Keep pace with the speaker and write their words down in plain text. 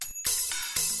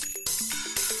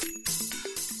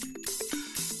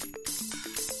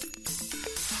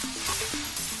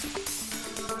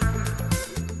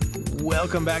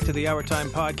Welcome back to the Hour Time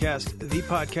Podcast, the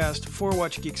podcast for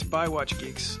Watch Geeks by Watch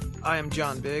Geeks. I am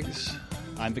John Biggs.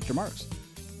 I'm Victor Mars.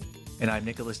 And I'm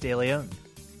Nicholas DeLeon.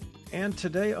 And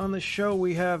today on the show,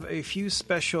 we have a few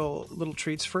special little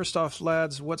treats. First off,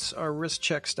 lads, what's our wrist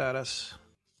check status?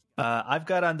 I've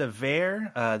got on the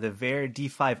Vare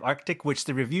D5 Arctic, which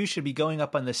the review should be going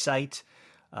up on the site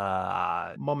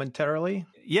Momentarily?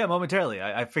 Yeah, momentarily.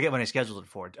 I forget when I scheduled it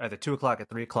for, either 2 o'clock or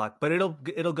 3 o'clock, but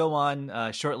it'll go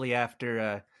on shortly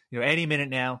after, any minute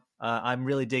now. I'm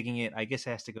really digging it. I guess it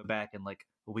has to go back in like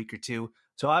a week or two,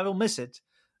 so I will miss it.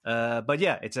 But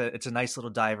yeah, it's a nice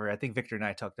little diver. I think Victor and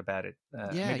I talked about it.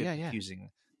 Confusing.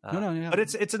 No. But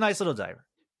it's a nice little diver.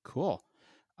 Cool.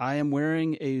 I am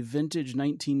wearing a vintage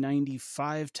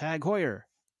 1995 Tag Heuer.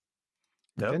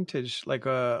 Nope. Vintage, like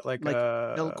El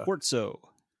Quartzo.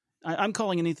 I'm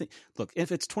calling anything. Look,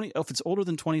 if it's older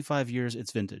than 25 years,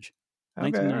 it's vintage. Okay,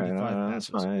 1995. Right, that's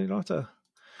fine. You don't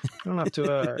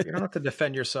have to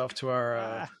defend yourself to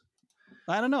our.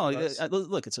 I don't know.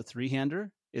 Look, it's a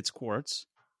three-hander. It's quartz.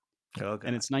 Okay.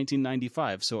 And it's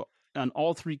 1995. So on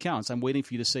all three counts, I'm waiting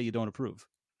for you to say you don't approve.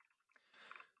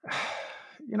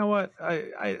 You know what?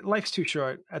 I life's too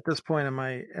short at this point at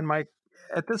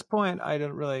this point, I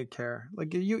don't really care.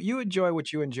 Like you enjoy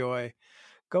what you enjoy.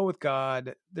 Go with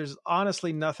God. There's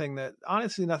honestly nothing.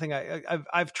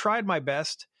 I've tried my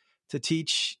best to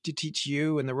teach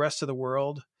you and the rest of the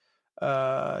world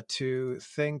to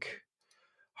think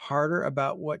harder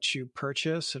about what you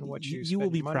purchase and what you will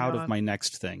be proud on. Of my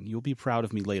next thing. You'll be proud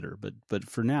of me later, but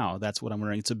for now, that's what I'm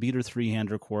wearing. It's a beater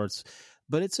three-hander quartz,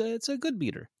 but it's a good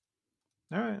beater.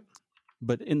 All right.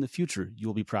 But in the future,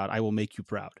 you'll be proud. I will make you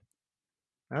proud.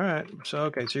 All right.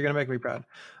 So you're gonna make me proud.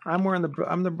 I'm wearing the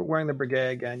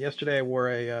Breguet again. Yesterday I wore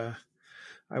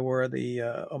the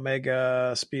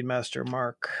Omega Speedmaster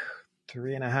Mark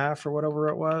 3.5 or whatever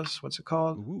it was. What's it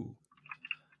called? Ooh.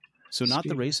 So not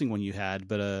the racing one you had,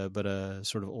 but a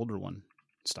sort of older one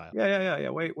style. Yeah.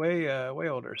 Way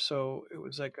older. So it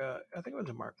was like I think it was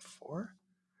a Mark IV.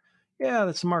 Yeah,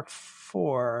 that's a Mark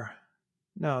IV.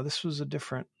 No, this was a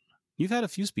different. You've had a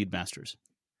few Speedmasters.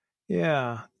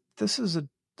 Yeah, this is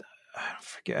I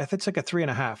forget. I think it's like a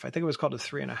 3.5. I think it was called a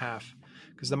 3.5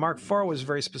 because the Mark IV was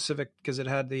very specific because it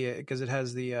has the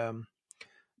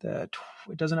it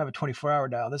doesn't have a 24-hour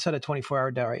dial. This had a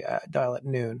 24-hour dial at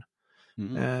noon,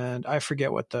 and I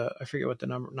forget what the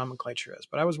nomenclature is.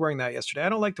 But I was wearing that yesterday. I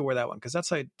don't like to wear that one because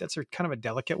that's a kind of a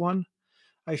delicate one.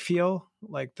 I feel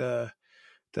like the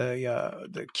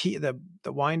key, the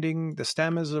winding, the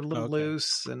stem is a little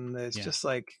loose, and it's just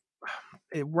like.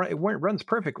 It runs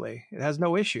perfectly. It has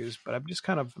no issues, but I'm just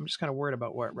kind of worried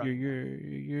about where it runs.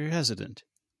 You're hesitant.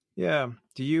 Yeah.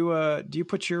 Do you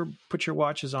put your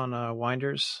watches on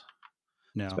winders?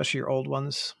 No, especially your old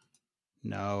ones.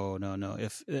 No.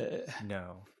 If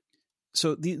no.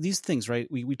 So these things, right?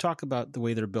 We talk about the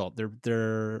way they're built.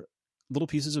 They're little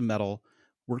pieces of metal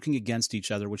working against each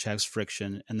other, which has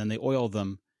friction, and then they oil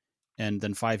them, and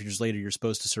then 5 years later you're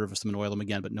supposed to service them and oil them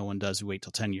again, but no one does. You wait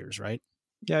till 10 years, right?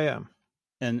 Yeah.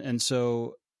 And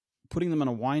so putting them on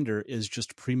a winder is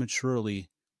just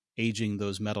prematurely aging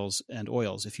those metals and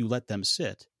oils. If you let them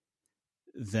sit,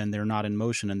 then they're not in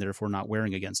motion and therefore not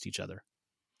wearing against each other.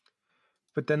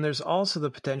 But then there's also the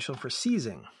potential for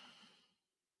seizing.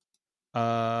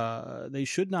 They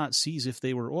should not seize if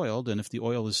they were oiled, and if the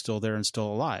oil is still there and still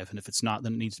alive. And if it's not,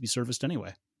 then it needs to be serviced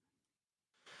anyway.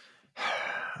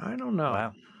 I don't know.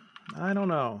 Wow. I don't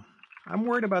know. I'm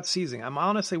worried about seizing. I'm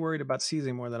honestly worried about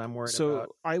seizing more than I'm worried about.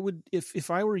 So I would,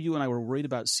 if I were you and I were worried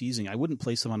about seizing, I wouldn't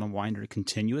place them on a winder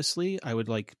continuously. I would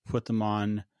put them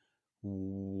on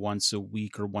once a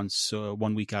week or once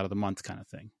 1 week out of the month kind of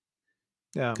thing.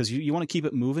 Yeah. Because you want to keep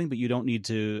it moving, but you don't need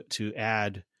to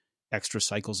add extra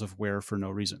cycles of wear for no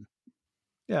reason.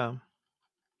 Yeah.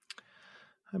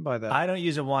 I buy that. I don't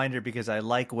use a winder because I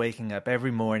like waking up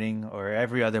every morning or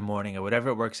every other morning or whatever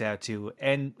it works out to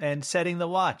and setting the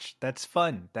watch. That's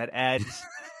fun. That adds.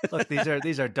 Look,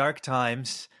 these are dark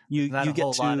times. Not a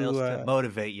whole lot else to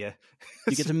motivate you.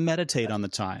 You get to meditate on the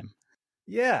time.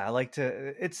 Yeah, I like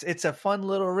to. It's a fun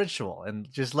little ritual, and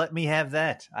just let me have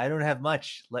that. I don't have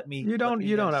much. Let me. You don't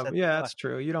have. Yeah, that's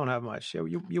true. You don't have much.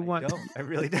 You want. I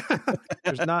really don't.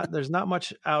 There's not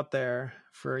much out there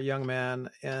for a young man,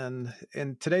 and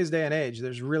in today's day and age,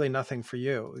 there's really nothing for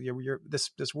you.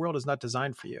 This world is not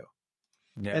designed for you.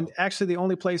 No. And actually, the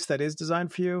only place that is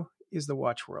designed for you is the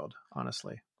watch world.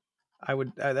 Honestly. I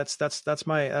would. That's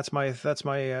my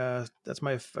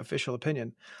official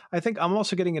opinion. I think I'm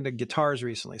also getting into guitars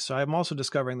recently, so I'm also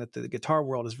discovering that the guitar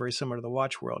world is very similar to the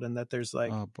watch world, and that there's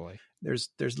like, oh boy, there's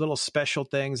little special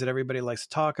things that everybody likes to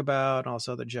talk about, and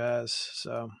also the jazz.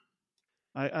 So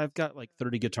I've got like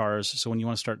 30 guitars. So when you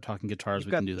want to start talking guitars,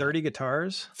 we can do that. 30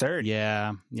 guitars? 30.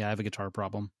 Yeah. I have a guitar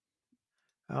problem.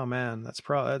 Oh man, that's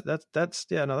probably that's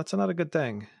not a good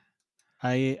thing.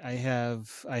 I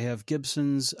have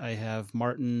Gibsons, I have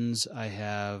Martins, I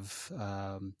have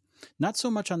not so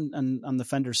much on the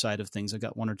Fender side of things. I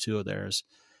got one or two of theirs.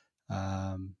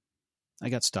 I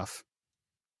got stuff.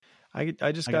 I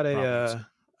just got an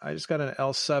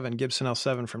L7 Gibson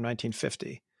L7 from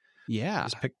 1950. Yeah, I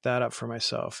just picked that up for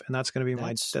myself, and that's going to be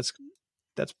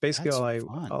that's basically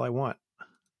all I want.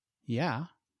 Yeah.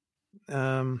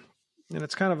 And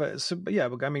it's kind of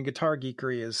I mean, Guitar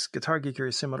Geekery is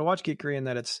similar to Watch Geekery in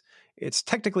that it's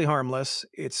technically harmless.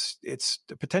 It's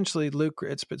potentially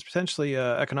it's potentially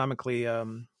economically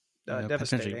devastating,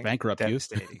 potentially bankrupt you.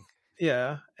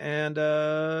 Yeah, and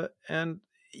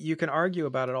you can argue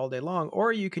about it all day long,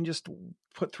 or you can just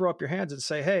throw up your hands and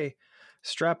say, hey,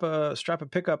 strap a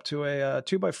pickup to a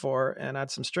 2x4 and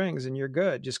add some strings and you're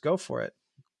good. Just go for it.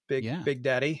 Big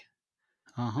daddy,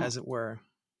 as it were.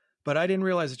 But I didn't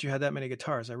realize that you had that many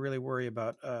guitars. I really worry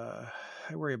about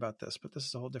this, but this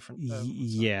is a whole different.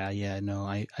 No,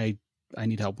 I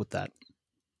need help with that.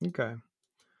 Okay.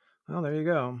 Well, there you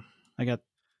go.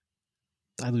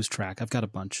 I lose track. I've got a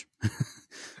bunch.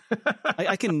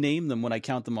 I can name them when I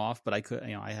count them off, but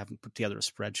I haven't put together a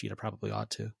spreadsheet. I probably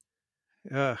ought to.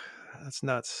 That's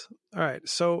nuts. All right.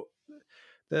 So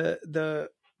the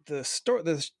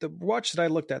watch that I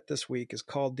looked at this week is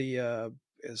called the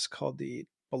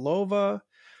Bulova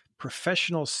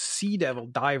Professional Sea Devil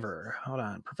Diver. Hold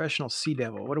on. Professional Sea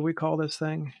Devil. What do we call this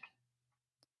thing?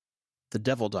 The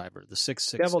Devil Diver, the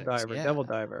 666. Devil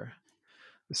Diver.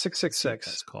 The 666.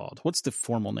 That's called. What's the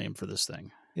formal name for this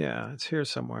thing? Yeah, it's here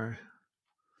somewhere.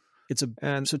 So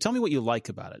tell me what you like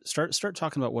about it. Start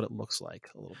talking about what it looks like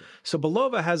a little bit. So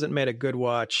Bulova hasn't made a good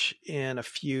watch in a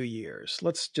few years.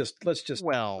 Let's just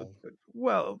well,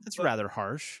 that's rather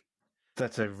harsh.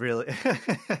 That's a really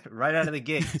right out of the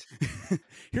gate.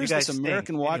 Here's this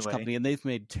American watch company, and they've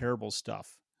made terrible stuff.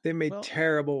 They made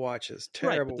terrible watches.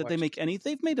 Terrible. Right, but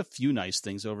they've made a few nice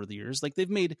things over the years. Like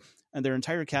and their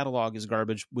entire catalog is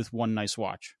garbage with one nice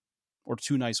watch or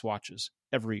two nice watches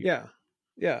every year.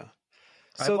 Yeah.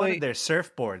 So I wanted their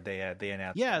surfboard they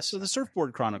announced. Yeah, so the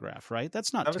surfboard chronograph, right?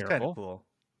 That's not terrible. Kind of cool.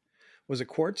 Was it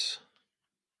quartz?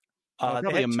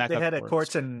 Probably they had a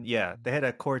quartz and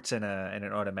an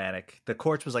automatic. The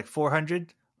quartz was like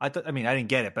 400. I didn't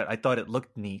get it, but I thought it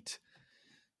looked neat.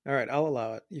 All right, I'll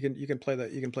allow it. You can play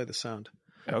the sound.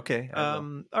 Okay.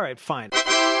 All right, fine.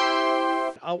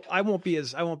 I won't be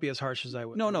as harsh as I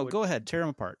would. No, go ahead. Tear them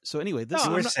apart. So anyway,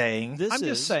 I'm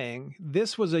just saying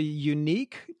this was a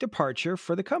unique departure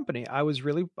for the company. I was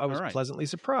pleasantly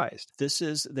surprised.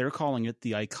 They're calling it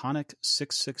the iconic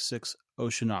 666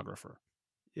 oceanographer.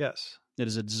 Yes. It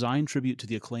is a design tribute to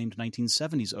the acclaimed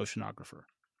 1970s oceanographer.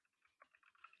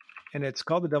 And it's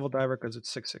called the Devil Diver because it's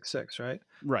 666, right?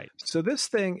 Right. So this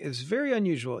thing is very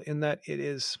unusual in that it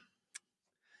is,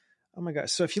 oh my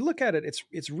gosh. So if you look at it,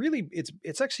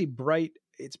 it's actually bright.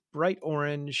 It's bright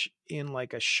orange in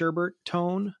like a sherbet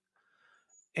tone.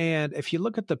 And if you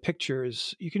look at the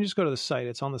pictures, you can just go to the site.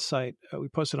 It's on the site. We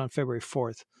posted on February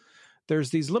 4th.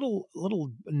 There's these little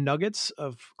nuggets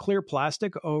of clear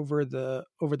plastic over the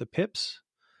pips,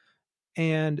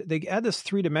 and they add this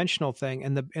 3-dimensional thing,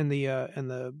 and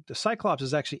the Cyclops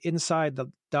is actually inside the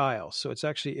dial, so it's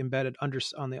actually embedded on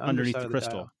the underneath the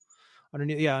crystal.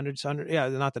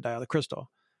 Not the dial, the crystal.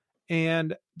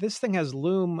 And this thing has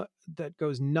loom that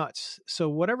goes nuts. So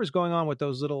whatever's going on with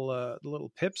those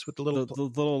little pips with the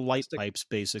little light pipes,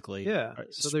 basically,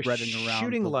 so they're spreading around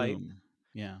shooting light. Loom.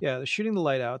 Yeah, they're shooting the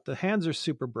light out. The hands are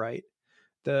super bright.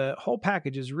 The whole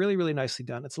package is really, really nicely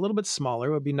done. It's a little bit smaller.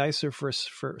 It would be nicer for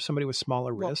somebody with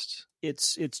smaller wrists.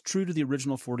 It's true to the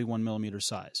original 41 millimeter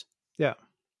size. Yeah,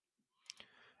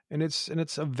 and it's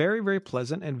a very, very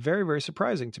pleasant and very, very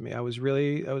surprising to me. I was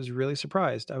really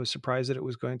surprised. I was surprised that I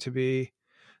was going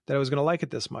to like it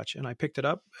this much, and I picked it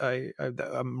up.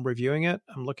 I'm reviewing it.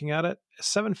 I'm looking at it.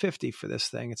 $750 for this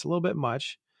thing. It's a little bit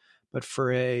much. But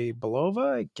for a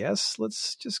Bulova, I guess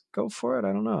let's just go for it.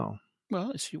 I don't know.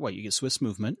 Well, you get Swiss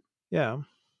movement. Yeah.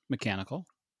 Mechanical.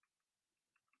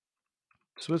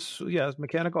 Swiss,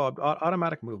 mechanical,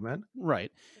 automatic movement.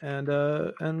 Right. And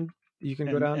you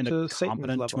can go down to Satan's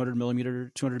level.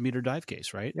 200 meter dive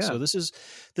case, right? Yeah. So this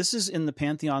is in the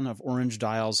pantheon of orange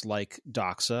dials like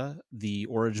Doxa, the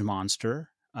Orange Monster,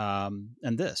 and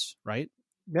this, right?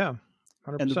 Yeah.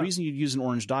 100%. And the reason you use an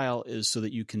orange dial is so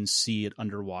that you can see it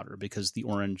underwater, because the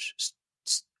orange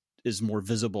is more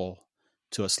visible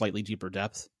to a slightly deeper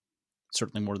depth,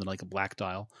 certainly more than like a black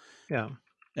dial. Yeah.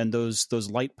 And those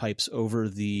light pipes over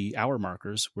the hour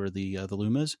markers where the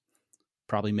loom is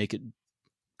probably make it,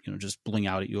 just bling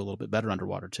out at you a little bit better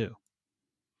underwater too.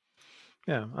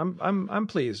 Yeah, I'm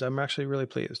pleased. I'm actually really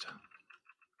pleased.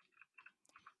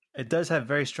 It does have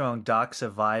very strong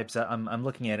Doxa vibes. I'm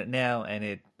looking at it now, and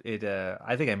it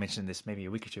I think I mentioned this maybe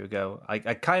a week or two ago. I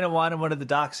kind of wanted one of the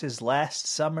Doxas last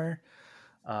summer.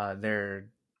 They're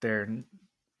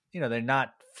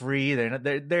not free.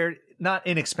 They're not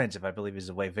inexpensive, I believe is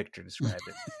the way Victor described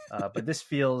it. But this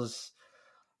feels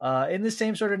in the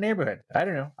same sort of neighborhood. I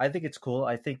don't know. I think it's cool.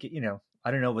 I think I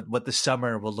don't know what the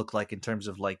summer will look like in terms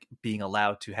of like being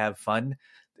allowed to have fun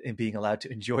and being allowed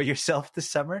to enjoy yourself this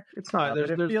summer. It's not.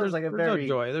 There's no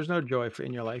joy. There's no joy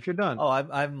in your life. You're done. Oh,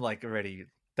 I'm like already.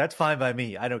 That's fine by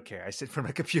me. I don't care. I sit for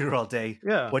my computer all day.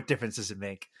 Yeah. What difference does it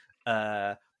make?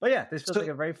 But yeah, this feels like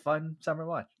a very fun summer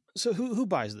watch. So who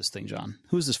buys this thing, John?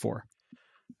 Who's this for?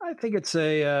 I think it's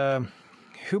a.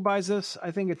 Who buys this? I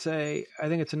think it's a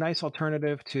nice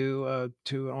alternative to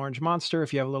an Orange Monster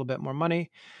if you have a little bit more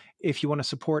money. If you want to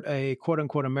support a quote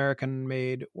unquote American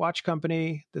made watch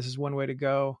company, this is one way to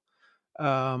go.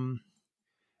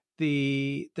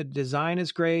 The design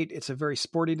is great. It's a very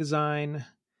sporty design.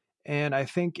 And I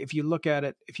think if you look at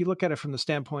it from the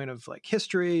standpoint of like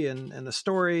history and the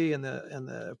story and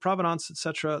the provenance,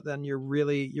 etc., then you're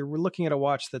looking at a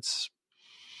watch that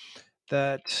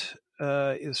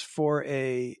is for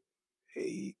a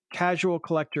casual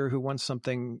collector who wants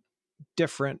something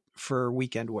different for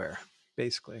weekend wear,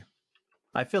 basically.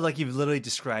 I feel like you've literally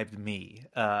described me.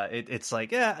 It's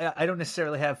like, yeah, I don't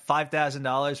necessarily have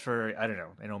 $5,000 for, I don't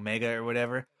know, an Omega or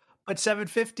whatever, but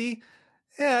 $750.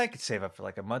 Yeah, I could save up for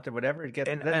like a month or whatever to get.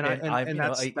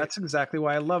 That's exactly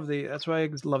why I love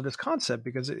this concept,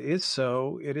 because it is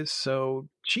so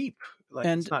cheap. Like,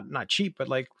 and it's not cheap, but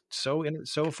like so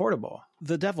affordable.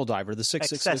 The Devil Diver, the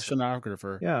 666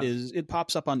 phonographer, it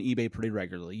pops up on eBay pretty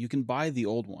regularly. You can buy the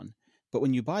old one, but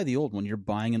when you buy the old one, you're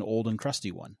buying an old and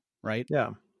crusty one, right?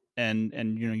 Yeah.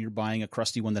 And you're buying a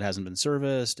crusty one that hasn't been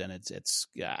serviced, and it's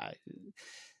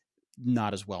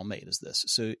not as well made as this.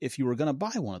 So if you were going to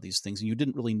buy one of these things and you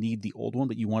didn't really need the old one,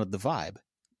 but you wanted the vibe,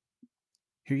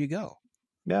 here you go.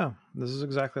 Yeah, this is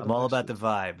exactly. I'm all about the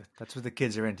vibe. That's what the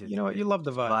kids are into. You know what? You love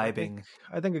the vibe. Vibing.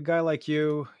 I think a guy like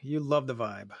you love the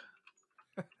vibe.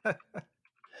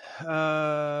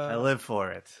 I live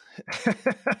for it.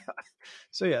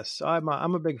 So yes, I'm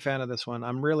a big fan of this one.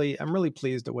 I'm really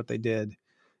pleased at what they did.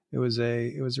 It was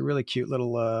a really cute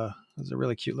little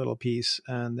piece,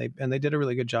 and they did a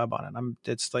really good job on it.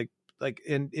 It's like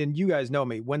and you guys know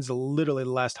me. When's literally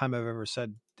the last time I've ever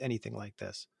said anything like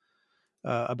this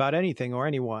about anything or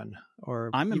anyone? Or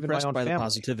I'm even impressed my own by family. the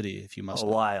positivity. If you must, a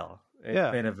while.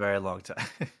 It's been a very long time.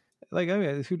 Like, I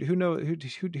mean,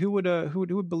 who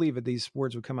would believe that these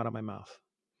words would come out of my mouth?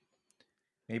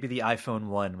 Maybe the iPhone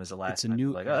 1 was the last. It's a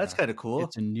new. Like, oh, that's kind of cool.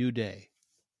 It's a new day.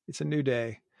 It's a new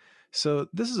day. So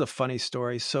this is a funny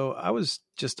story. So I was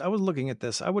looking at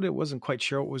this. Wasn't quite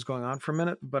sure what was going on for a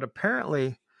minute, but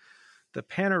apparently the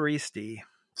Panaristi.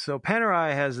 So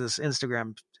Panerai has this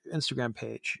Instagram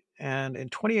page, and in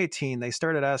 2018 they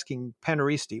started asking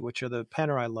Panaristi, which are the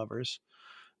Panerai lovers,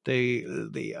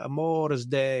 the Amores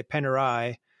de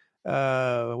Panerai.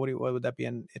 What would that be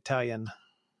in Italian?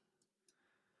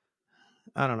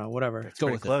 I don't know. Whatever. It's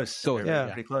pretty close.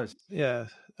 Pretty close. Yeah.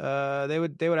 They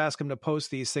would ask him to post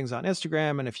these things on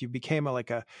Instagram, and if you became a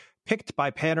picked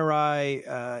by Panerai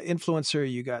influencer,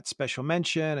 you got special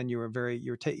mention, and you're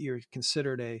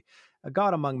considered a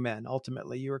god among men.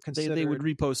 Ultimately, you were considered. They would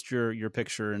repost your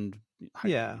picture and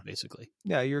basically.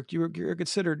 Yeah, you're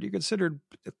considered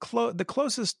the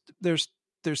closest. There's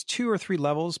 2 or 3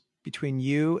 levels between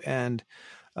you and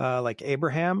like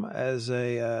Abraham as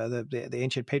the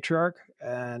ancient patriarch,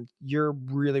 and you're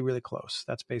really, really close.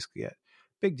 That's basically it.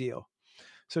 Big deal.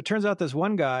 So it turns out this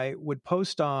one guy would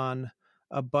post on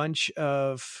a bunch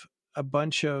of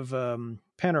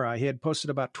Panerai. He had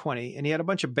posted about 20, and he had a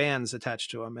bunch of bands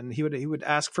attached to him. And he would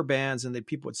ask for bands, and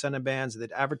people would send him bands, and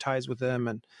they'd advertise with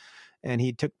him. And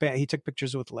he took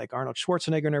pictures with like Arnold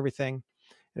Schwarzenegger and everything.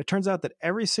 And it turns out that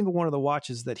every single one of the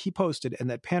watches that he posted and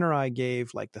that Panerai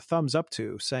gave like the thumbs up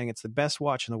to, saying it's the best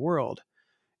watch in the world,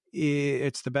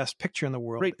 it's the best picture in the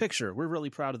world. Great picture. We're really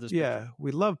proud of this. Yeah, picture.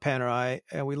 We love Panerai,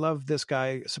 and we love this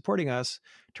guy supporting us.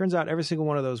 Turns out every single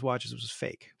one of those watches was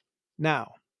fake.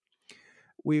 Now,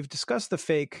 we've discussed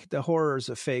the horrors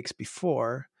of fakes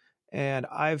before, and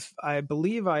I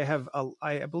believe I have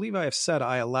said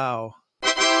I allow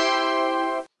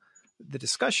the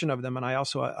discussion of them, and I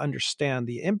also understand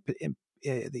the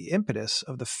impetus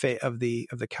of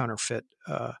the counterfeit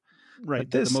Right.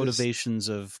 The motivations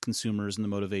of consumers and the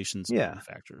motivations of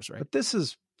manufacturers, right? But this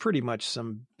is pretty much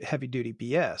some heavy duty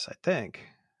BS, I think.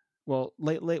 Well,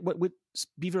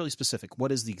 be really specific.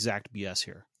 What is the exact BS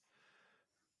here?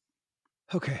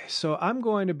 Okay, so I'm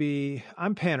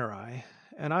Panerai,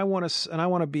 and I want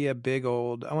to be a big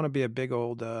old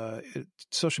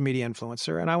social media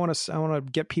influencer, and I want to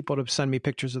get people to send me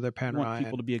pictures of their Panerai. I want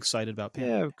people to be excited about Panerai.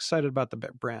 Yeah, excited about the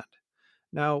brand.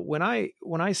 Now, when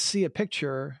I see a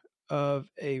picture of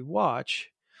a watch,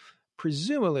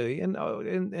 presumably,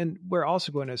 and we're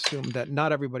also going to assume that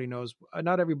not everybody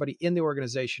in the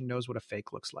organization knows what a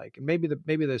fake looks like, and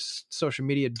maybe this social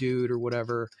media dude or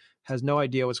whatever has no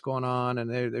idea what's going on, and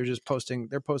they're just posting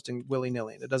willy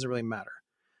nilly. It doesn't really matter.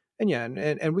 And yeah,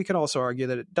 and we could also argue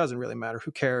that it doesn't really matter.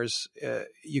 Who cares?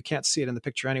 You can't see it in the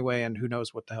picture anyway, and who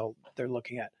knows what the hell they're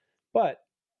looking at. But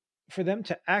for them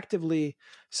to actively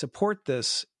support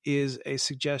this is a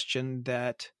suggestion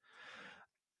that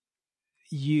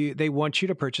they want you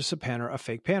to purchase a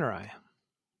fake Panerai,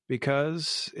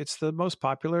 because it's the most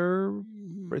popular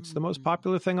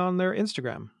thing on their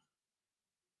Instagram.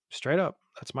 Straight up.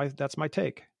 That's my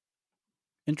take.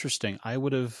 Interesting. I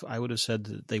would have said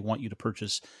that they want you to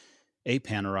purchase a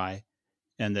Panerai,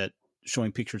 and that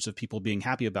showing pictures of people being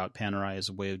happy about Panerai is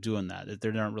a way of doing that.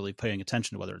 They're not really paying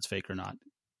attention to whether it's fake or not.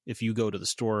 If you go to the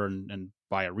store and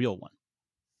buy a real one.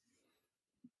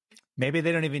 Maybe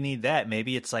they don't even need that.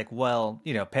 Maybe it's like, well,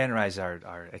 Panerais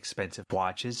are expensive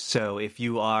watches. So if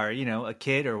you are, a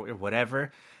kid or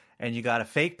whatever, and you got a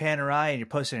fake Panerai and you're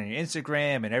posting it on your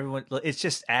Instagram, and it's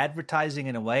just advertising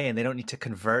in a way, and they don't need to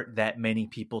convert that many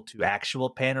people to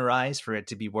actual Panerais for it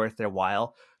to be worth their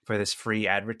while for this free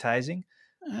advertising.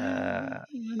 I'm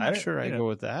not sure I go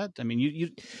with that. I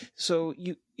mean,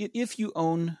 if you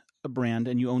own a brand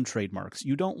and you own trademarks,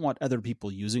 you don't want other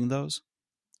people using those,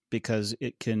 because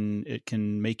it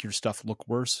can make your stuff look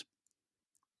worse,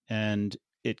 and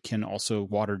it can also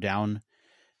water down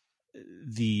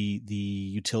the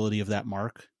utility of that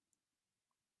mark.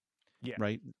 Yeah.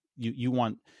 Right. You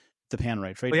want the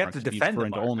Panerai trademark to be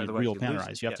referring to only real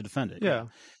Panerais. You have to defend it. Yeah.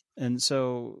 And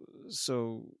so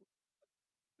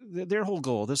their whole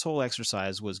goal, this whole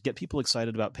exercise, was get people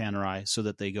excited about Panerai so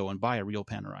that they go and buy a real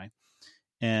Panerai.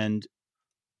 And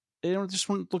they just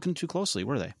weren't looking too closely,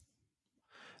 were they?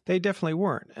 They definitely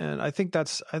weren't, and I think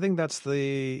that's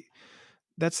the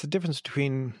difference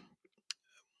between.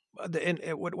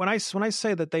 When I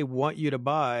say that they want you to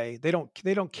buy, they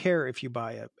don't care if you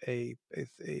buy a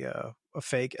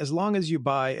fake, as long as you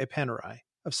buy a Panerai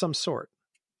of some sort,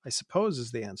 I suppose,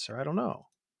 is the answer. I don't know.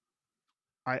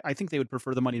 I think they would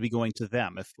prefer the money to be going to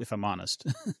them, if I'm honest.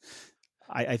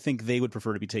 I think they would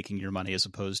prefer to be taking your money as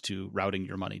opposed to routing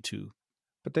your money to.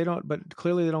 But they don't. But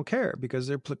clearly they don't care, because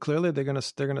they're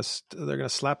gonna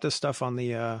slap this stuff on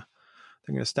the.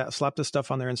 They're going to slap this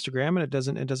stuff on their Instagram, and it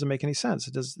doesn't make any sense.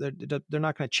 They're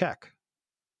not going to check.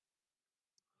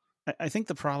 I think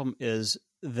the problem is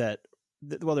that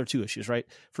there are two issues, right?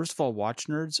 First of all, watch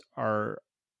nerds are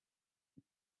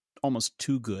almost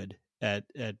too good at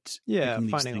finding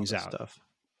these things out, stuff.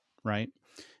 Right?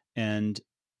 And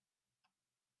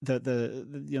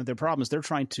their problem is they're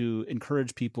trying to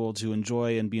encourage people to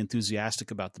enjoy and be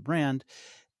enthusiastic about the brand,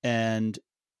 and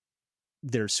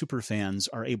their super fans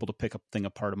are able to pick a thing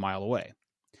apart a mile away.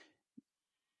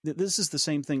 This is the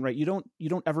same thing, right? You don't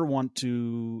ever want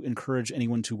to encourage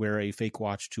anyone to wear a fake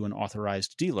watch to an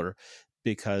authorized dealer,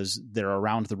 because they're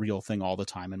around the real thing all the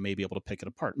time and may be able to pick it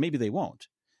apart. Maybe they won't,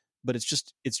 but it's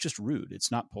just rude.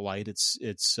 It's not polite.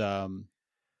 It's a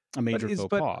major faux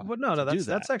pas. But no,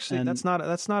 that's actually I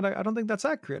don't think that's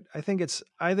accurate. I think it's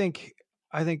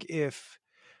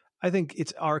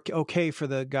okay for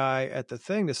the guy at the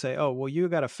thing to say, "Oh, well, you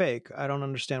got a fake. I don't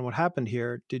understand what happened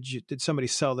here. Did somebody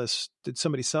sell this? Did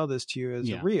somebody sell this to you as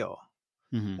a real?"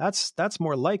 Mm-hmm. That's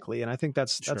more likely, and I think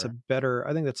that's a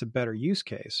better use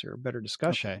case or a better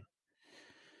discussion.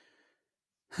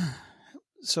 Okay.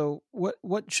 So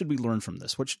what should we learn from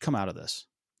this? What should come out of this?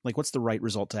 Like, what's the right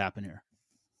result to happen here?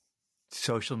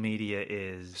 Social media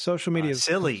is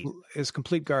silly. Is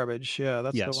complete garbage. Yeah,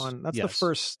 that's the one. That's the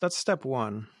first. That's step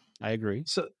one. I agree.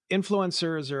 So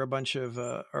influencers are a bunch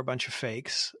of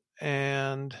fakes,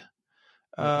 and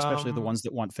especially the ones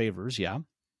that want favors. Yeah.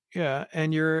 Yeah,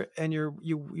 and you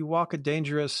walk a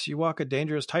dangerous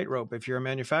tightrope if you're a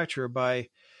manufacturer by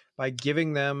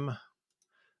giving them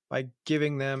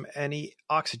any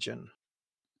oxygen.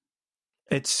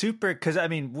 It's super, because I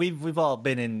mean we've all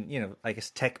been in I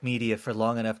guess tech media for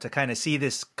long enough to kind of see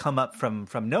this come up from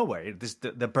nowhere.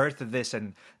 The birth of this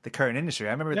and the current industry.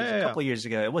 I remember a couple of years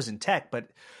ago. It wasn't tech, but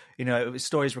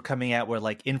stories were coming out where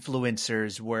like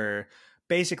influencers were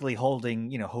basically holding,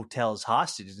 hotels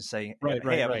hostage and saying, Right,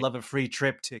 hey, I would right. love a free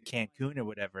trip to Cancun or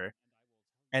whatever.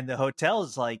 And the hotel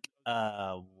is like,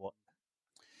 what?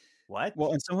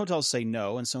 Well, and some hotels say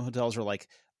no, and some hotels are like,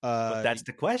 But that's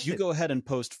the question. You go ahead and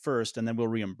post first, and then we'll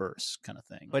reimburse, kind of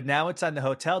thing. But now it's on the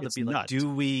hotel to It's be like, nuts.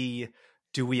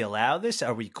 do we allow this?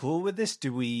 Are we cool with this?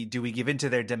 Do we give into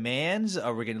their demands?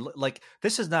 Are we going to like?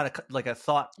 This is not a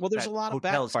thought. Well, there's a lot of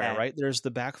backfire, had. right? There's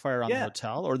the backfire on the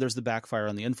hotel, or there's the backfire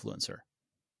on the influencer.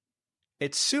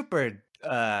 It's super.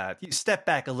 You step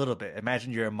back a little bit.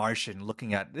 Imagine you're a Martian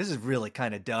looking at this. Is really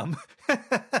kind of dumb.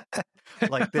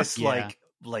 Like this, like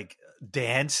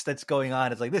dance that's going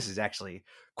on. It's like, this is actually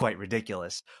quite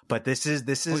ridiculous. But this is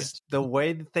the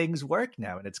way that things work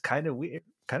now, and it's kind of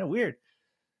weird.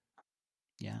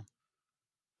 Yeah.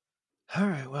 All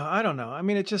right. Well, I don't know. I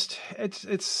mean, it's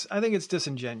I think it's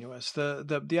disingenuous.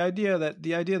 The idea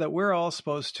that we're all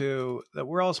supposed to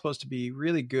be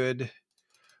really good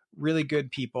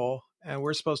people, and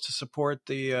we're supposed to support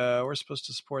the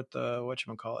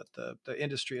whatchamacallit, the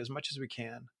industry as much as we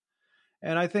can.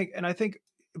 And I think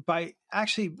by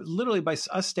actually literally by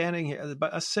us sitting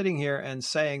here and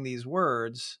saying these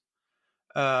words,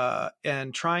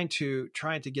 and trying to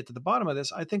get to the bottom of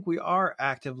this, I think we are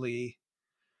actively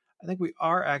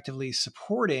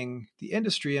supporting the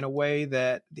industry in a way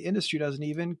that the industry doesn't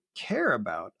even care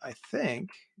about. I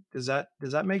think. Does that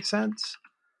make sense?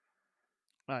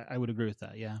 I would agree with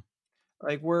that. Yeah.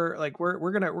 We're gonna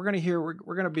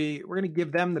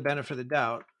give them the benefit of the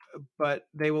doubt, but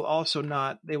they will also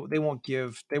not. They won't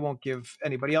give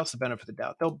anybody else the benefit of the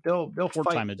doubt. They'll Four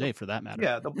fight time a day for that matter.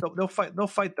 Yeah, they'll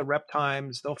fight the rep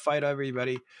times. They'll fight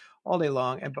everybody all day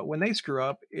long. But when they screw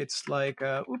up, it's like,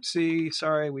 oopsie,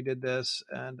 sorry, we did this,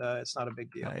 and it's not a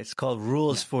big deal. It's called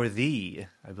rules for thee,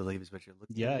 I believe, is what you're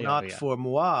looking at. Not for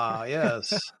moi.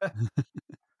 Yes.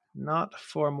 Not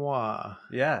for moi.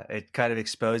 Yeah, it kind of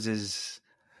exposes,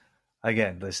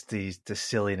 again, the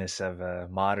silliness of the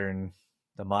modern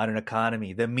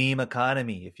economy, the meme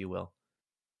economy, if you will.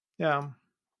 Yeah,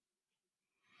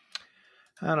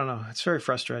 I don't know. It's very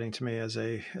frustrating to me as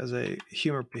a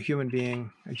human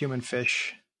being, a human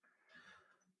fish,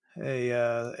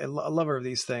 a lover of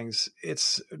these things.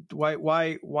 It's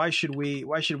why should we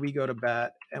go to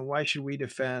bat, and why should we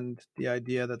defend the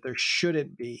idea that there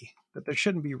shouldn't be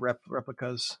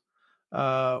replicas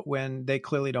when they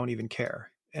clearly don't even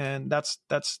care? And that's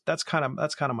kind of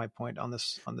my point on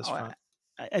this front.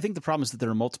 I think the problem is that there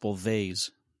are multiple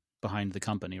theys behind the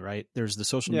company, right? There's the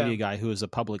social media guy who is a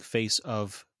public face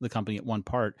of the company at one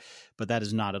part, but that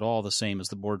is not at all the same as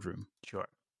the boardroom. Sure.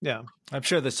 Yeah. I'm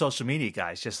sure the social media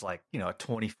guy is just like, a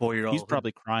 24-year-old. He's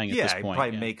probably crying at this point. He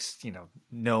probably makes,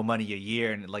 no money a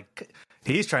year. And like,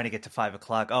 he's trying to get to 5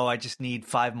 o'clock. Oh, I just need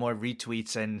 5 more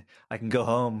retweets and I can go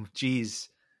home. Jeez.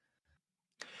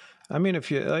 I mean, if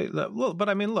you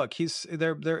look, he's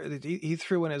there. He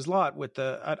threw in his lot with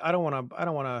the. I don't want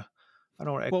to.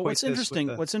 Well, what's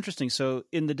interesting? So,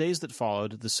 in the days that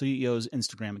followed, the CEO's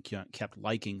Instagram account kept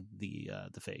liking the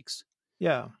fakes.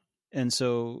 Yeah, and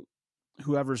so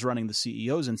whoever's running the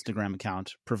CEO's Instagram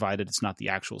account, provided it's not the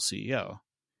actual CEO,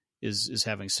 is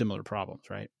having similar problems,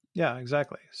 right? Yeah,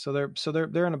 exactly. So they're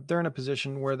in a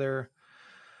position where they're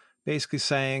basically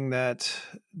saying that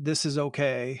this is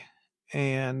okay,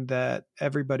 and that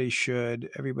everybody should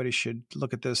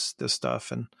look at this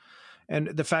stuff, and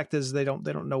the fact is they don't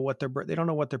know what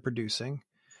they're producing.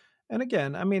 And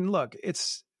again, I mean, look,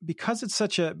 it's because it's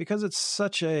such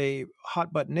a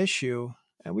hot button issue,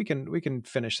 and we can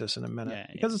finish this in a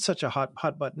minute. Because it's such a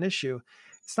hot button issue,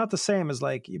 it's not the same as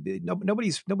like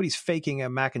nobody's faking a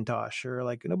Macintosh, or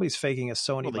like nobody's faking a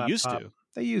Sony laptop.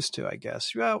 They used to, I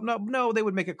guess. Well, no, they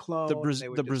would make a clone.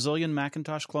 The Brazilian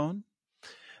Macintosh clone.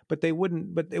 But they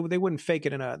wouldn't. But they wouldn't fake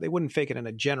it in a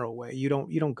general way. You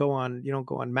don't go on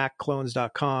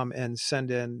MacClones.com and send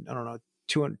in, I don't know,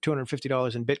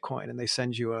 $250 in Bitcoin, and they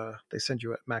send you a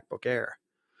MacBook Air,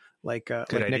 like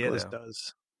Nicholas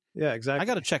does. Yeah, exactly. I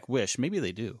got to check Wish. Maybe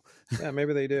they do. Yeah,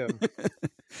 maybe they do.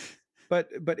 But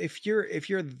if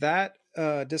you're that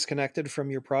disconnected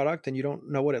from your product and you don't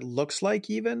know what it looks like,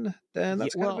 even then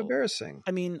that's kind of embarrassing.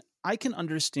 I mean, I can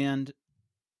understand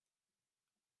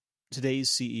today's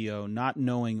CEO not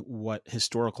knowing what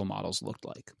historical models looked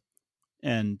like,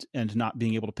 and not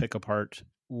being able to pick apart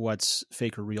what's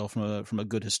fake or real from a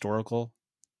good historical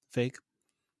fake.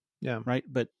 Yeah. Right.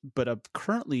 But a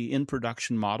currently in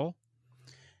production model,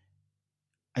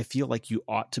 I feel like you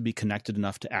ought to be connected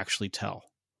enough to actually tell.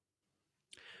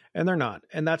 And they're not.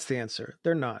 And that's the answer.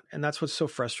 They're not. And that's what's so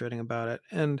frustrating about it.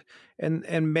 And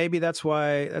maybe that's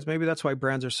why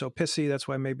brands are so pissy. That's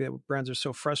why maybe brands are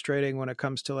so frustrating when it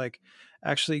comes to like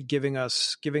actually giving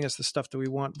us the stuff that we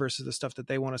want versus the stuff that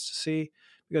they want us to see,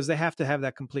 because they have to have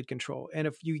that complete control. And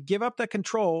if you give up that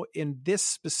control in this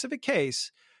specific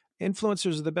case,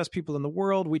 influencers are the best people in the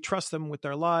world. We trust them with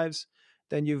our lives.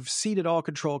 Then you've ceded all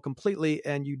control completely,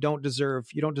 and you don't deserve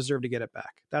to get it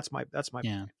back. That's my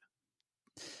point.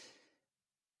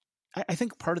 I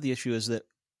think part of the issue is that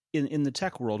in the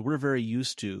tech world, we're very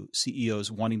used to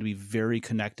CEOs wanting to be very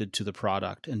connected to the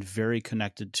product and very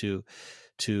connected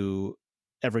to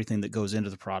everything that goes into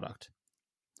the product,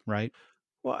 right?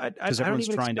 Well, because everyone's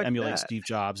trying to emulate that. Steve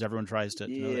Jobs. Everyone tries to,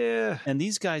 yeah. And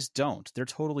these guys don't. They're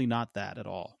totally not that at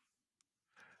all.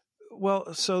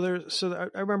 Well,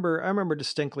 I remember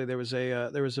distinctly there was a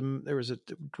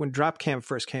when Dropcam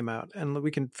first came out, and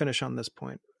we can finish on this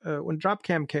point. When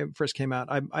Dropcam first came out,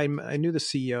 I knew the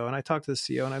CEO, and I talked to the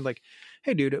CEO, and I'm like,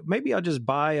 "Hey, dude, maybe I'll just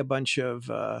buy a bunch of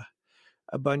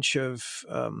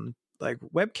like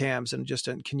webcams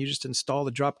and can you just install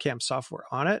the Dropcam software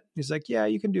on it?" He's like, "Yeah,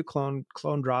 you can do clone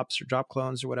drops or drop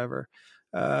clones or whatever."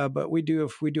 But we do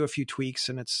a few tweaks,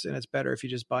 and it's better if you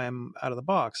just buy them out of the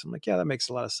box. I'm like, yeah, that makes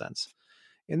a lot of sense.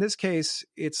 In this case,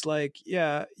 it's like,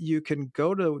 yeah, you can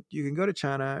go to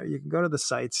China, you can go to the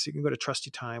sites, you can go to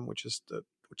Trusty Time, which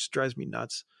drives me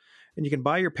nuts, and you can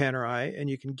buy your Panerai, and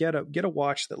you can get a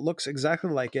watch that looks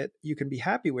exactly like it. You can be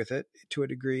happy with it to a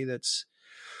degree that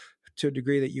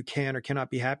you can or cannot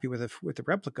be happy with the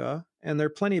replica. And there are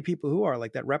plenty of people who are,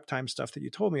 like that Reptime stuff that you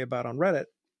told me about on Reddit.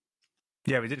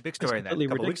 Yeah, we did a big story on that a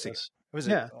couple weeks ago. It was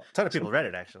a ton of people read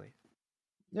it, actually.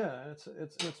 Yeah,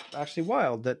 it's actually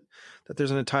wild that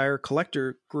there's an entire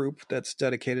collector group that's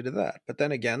dedicated to that. But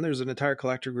then again, there's an entire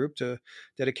collector group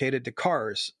dedicated to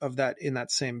cars of that in that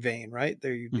same vein, right?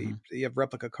 You have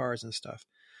replica cars and stuff.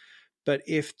 But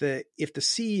if the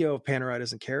CEO of Panerai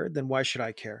doesn't care, then why should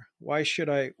I care? Why should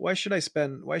I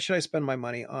spend my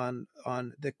money on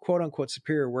the quote unquote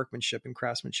superior workmanship and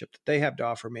craftsmanship that they have to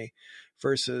offer me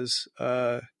versus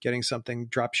getting something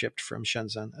drop shipped from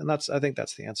Shenzhen? And I think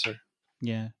that's the answer.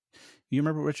 Yeah. You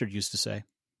remember what Richard used to say?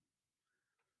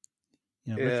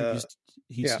 Richard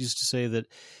used to say that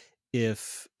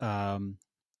if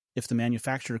the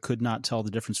manufacturer could not tell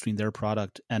the difference between their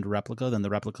product and replica, then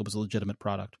the replica was a legitimate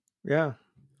product. Yeah,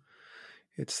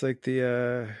 it's like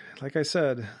like I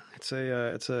said, it's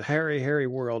a hairy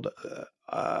world.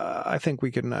 I think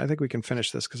we can finish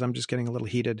this because I'm just getting a little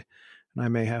heated,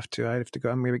 and I have to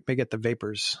go. I may get the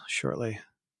vapors shortly.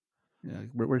 Yeah,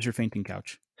 where's your fainting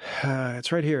couch?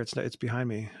 It's right here. It's behind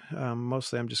me.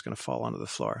 Mostly, I'm just going to fall onto the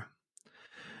floor.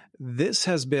 This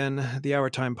has been the Our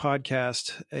Time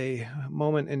podcast, a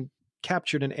moment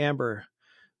captured in amber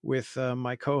with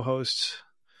my co-hosts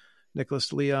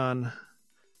Nicholas Leon,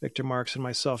 Victor Marks, and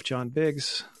myself, John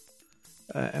Biggs.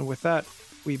 And with that,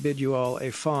 we bid you all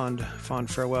a fond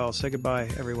farewell. Say goodbye,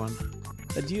 everyone.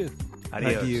 Adieu.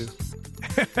 Adios.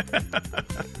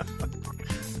 Adieu.